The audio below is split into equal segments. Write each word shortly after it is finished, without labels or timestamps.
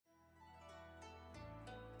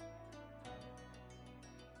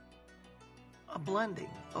a blending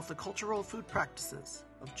of the cultural food practices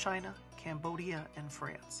of China, Cambodia, and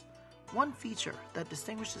France. One feature that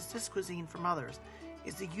distinguishes this cuisine from others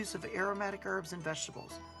is the use of aromatic herbs and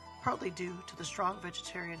vegetables, partly due to the strong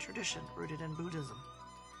vegetarian tradition rooted in Buddhism.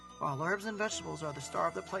 While herbs and vegetables are the star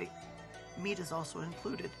of the plate, meat is also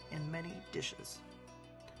included in many dishes.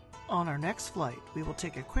 On our next flight, we will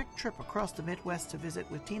take a quick trip across the Midwest to visit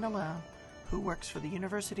with Tina Lam, who works for the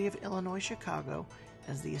University of Illinois Chicago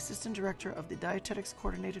as the Assistant Director of the Dietetics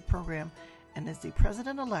Coordinated Program and as the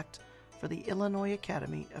President-elect for the Illinois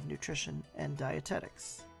Academy of Nutrition and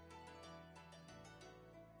Dietetics.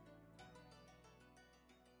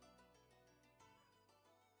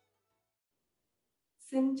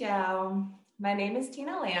 Xin chào. My name is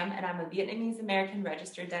Tina Lam, and I'm a Vietnamese-American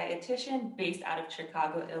registered dietitian based out of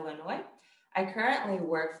Chicago, Illinois. I currently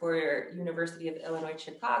work for University of Illinois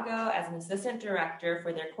Chicago as an assistant director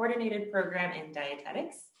for their coordinated program in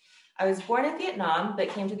dietetics. I was born in Vietnam, but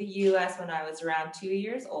came to the US when I was around 2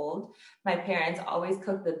 years old. My parents always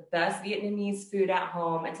cooked the best Vietnamese food at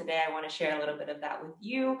home, and today I want to share a little bit of that with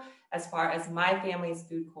you as far as my family's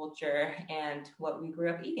food culture and what we grew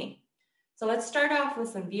up eating. So let's start off with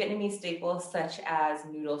some Vietnamese staples such as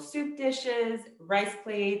noodle soup dishes, rice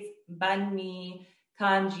plates, banh mi,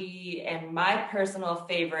 congee, and my personal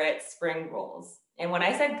favorite, spring rolls. And when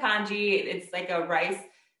I said congee, it's like a rice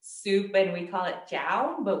soup and we call it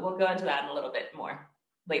chao, but we'll go into that in a little bit more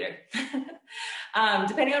later.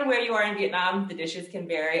 Depending on where you are in Vietnam, the dishes can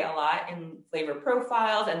vary a lot in flavor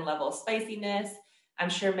profiles and level of spiciness. I'm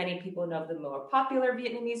sure many people know the more popular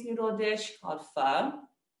Vietnamese noodle dish called pho,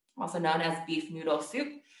 also known as beef noodle soup.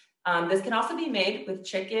 This can also be made with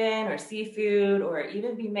chicken or seafood or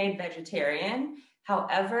even be made vegetarian.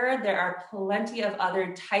 However, there are plenty of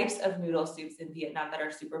other types of noodle soups in Vietnam that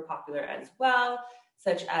are super popular as well,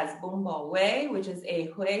 such as bún bò Huế, which is a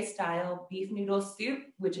Huế-style beef noodle soup,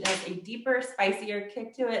 which has a deeper, spicier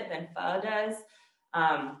kick to it than pho does.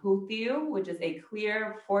 Hủ tiếu, which is a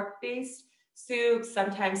clear pork-based soup,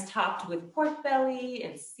 sometimes topped with pork belly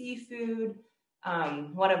and seafood.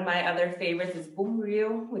 One of my other favorites is bún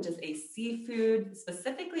riêu, which is a seafood,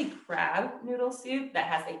 specifically crab noodle soup that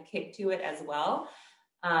has a kick to it as well.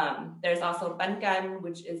 There's also bánh canh,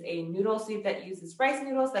 which is a noodle soup that uses rice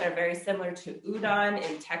noodles that are very similar to udon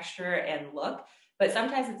in texture and look, but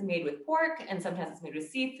sometimes it's made with pork and sometimes it's made with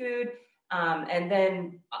seafood. And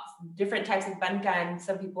then different types of bánh canh,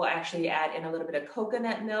 some people actually add in a little bit of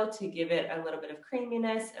coconut milk to give it a little bit of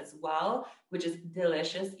creaminess as well, which is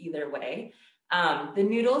delicious either way. The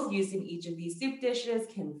noodles used in each of these soup dishes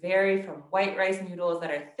can vary from white rice noodles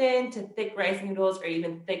that are thin to thick rice noodles or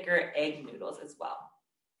even thicker egg noodles as well.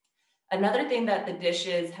 Another thing that the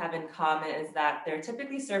dishes have in common is that they're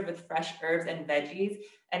typically served with fresh herbs and veggies.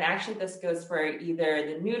 And actually this goes for either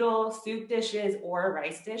the noodle, soup dishes, or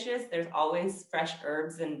rice dishes. There's always fresh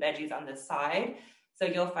herbs and veggies on the side. So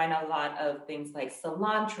you'll find a lot of things like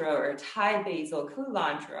cilantro or Thai basil,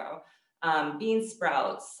 culantro, bean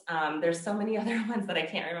sprouts. There's so many other ones that I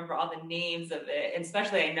can't remember all the names of it. And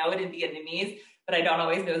especially I know it in Vietnamese, but I don't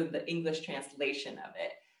always know the English translation of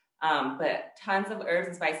it. But tons of herbs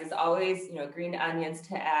and spices, always, green onions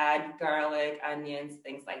to add, garlic, onions,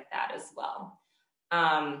 things like that as well.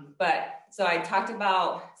 So I talked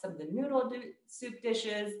about some of the noodle soup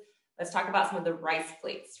dishes. Let's talk about some of the rice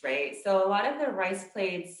plates, right? So a lot of the rice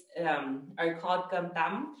plates are called cơm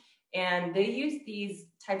tấm, and they use these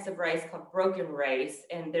types of rice called broken rice,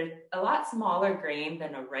 and they're a lot smaller grain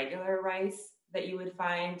than a regular rice that you would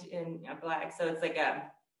find in black. So it's like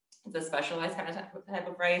it's a specialized kind of type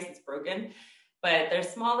of rice. It's broken, but they're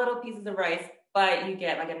small little pieces of rice, but you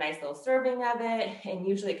get like a nice little serving of it. And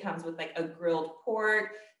usually it comes with like a grilled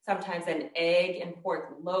pork, sometimes an egg and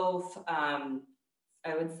pork loaf.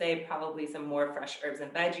 I would say probably some more fresh herbs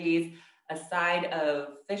and veggies, a side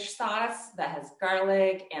of fish sauce that has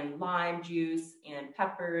garlic and lime juice and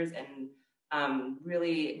peppers and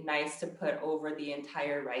really nice to put over the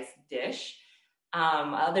entire rice dish.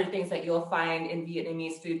 Other things that you'll find in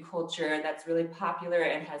Vietnamese food culture that's really popular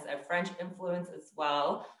and has a French influence as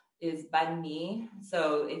well is bánh mi.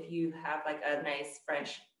 So if you have like a nice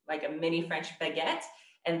French, like a mini French baguette,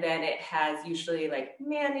 and then it has usually like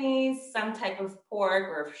mayonnaise, some type of pork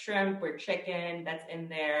or shrimp or chicken that's in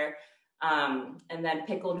there. And then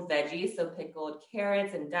pickled veggies, so pickled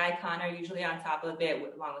carrots and daikon are usually on top of it,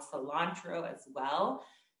 along with cilantro as well.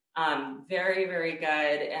 Very, very good.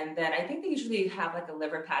 And then I think they usually have like a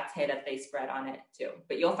liver pate that they spread on it too.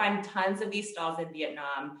 But you'll find tons of these stalls in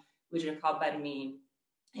Vietnam, which are called bánh mi.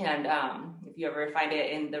 And if you ever find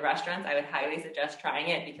it in the restaurants, I would highly suggest trying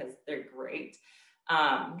it because they're great.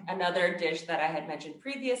 Another dish that I had mentioned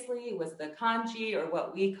previously was the congee, or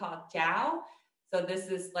what we call jiao. So this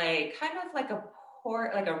is like kind of like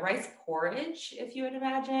a rice porridge, if you would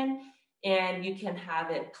imagine. And you can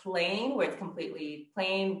have it plain, where it's completely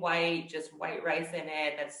plain white, just white rice in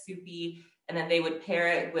it, that's soupy. And then they would pair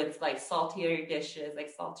it with like saltier dishes, like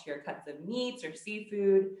saltier cuts of meats or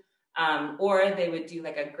seafood. Or they would do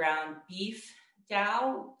like a ground beef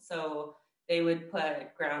jiao. So they would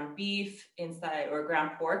put ground beef inside, or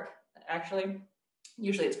ground pork, actually.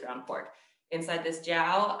 Usually it's ground pork inside this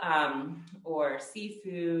jiao, or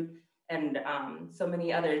seafood, and so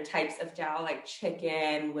many other types of jiao, like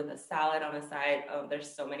chicken with a salad on the side. Oh,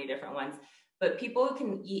 there's so many different ones. But people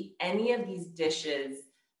can eat any of these dishes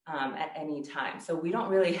at any time. So we don't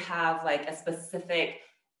really have like a specific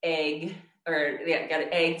egg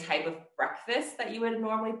egg type of breakfast that you would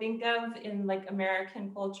normally think of in like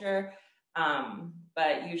American culture.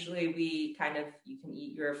 But usually you can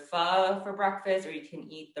eat your pho for breakfast, or you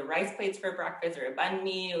can eat the rice plates for breakfast, or a banh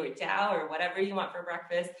mi or jiao, or whatever you want for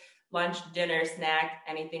breakfast, lunch, dinner, snack,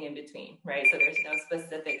 anything in between, right? So there's no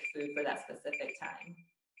specific food for that specific time.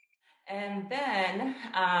 And then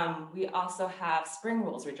we also have spring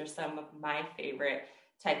rolls, which are some of my favorite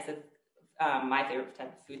types of type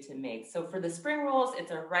of food to make. So for the spring rolls,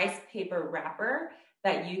 it's a rice paper wrapper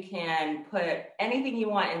that you can put anything you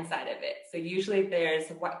want inside of it. So usually there's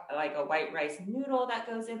like a white rice noodle that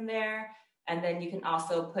goes in there. And then you can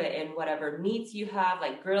also put in whatever meats you have,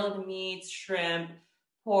 like grilled meats, shrimp,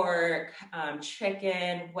 pork,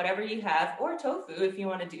 chicken, whatever you have, or tofu if you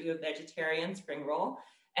want to do a vegetarian spring roll.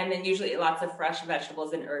 And then usually lots of fresh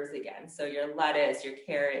vegetables and herbs again. So your lettuce, your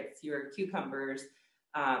carrots, your cucumbers,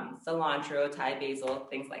 cilantro, Thai basil,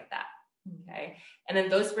 things like that. Okay. And then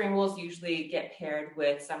those spring rolls usually get paired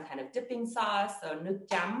with some kind of dipping sauce, so nuc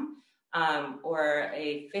jam, or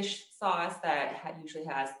a fish sauce that usually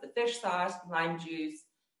has the fish sauce, lime juice,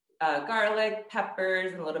 garlic,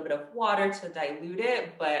 peppers, and a little bit of water to dilute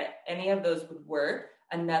it, but any of those would work.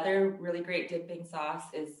 Another really great dipping sauce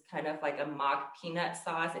is kind of like a mock peanut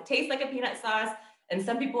sauce. It tastes like a peanut sauce, and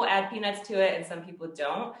some people add peanuts to it and some people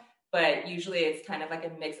don't, but usually it's kind of like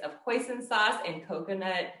a mix of hoisin sauce and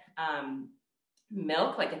coconut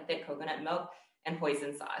milk, like a thick coconut milk, and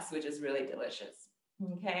hoisin sauce, which is really delicious.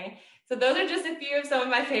 Okay, so those are just a few of some of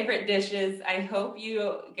my favorite dishes. I hope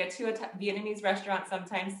you get to a Vietnamese restaurant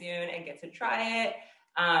sometime soon and get to try it.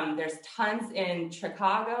 There's tons in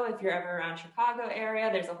Chicago. If you're ever around Chicago area,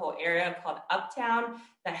 there's a whole area called Uptown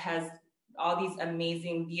that has all these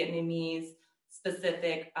amazing Vietnamese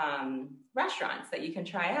specific restaurants that you can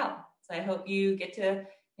try out. So I hope you get to,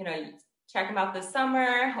 check them out this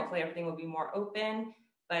summer. Hopefully everything will be more open.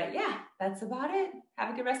 But yeah, that's about it.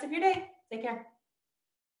 Have a good rest of your day. Take care.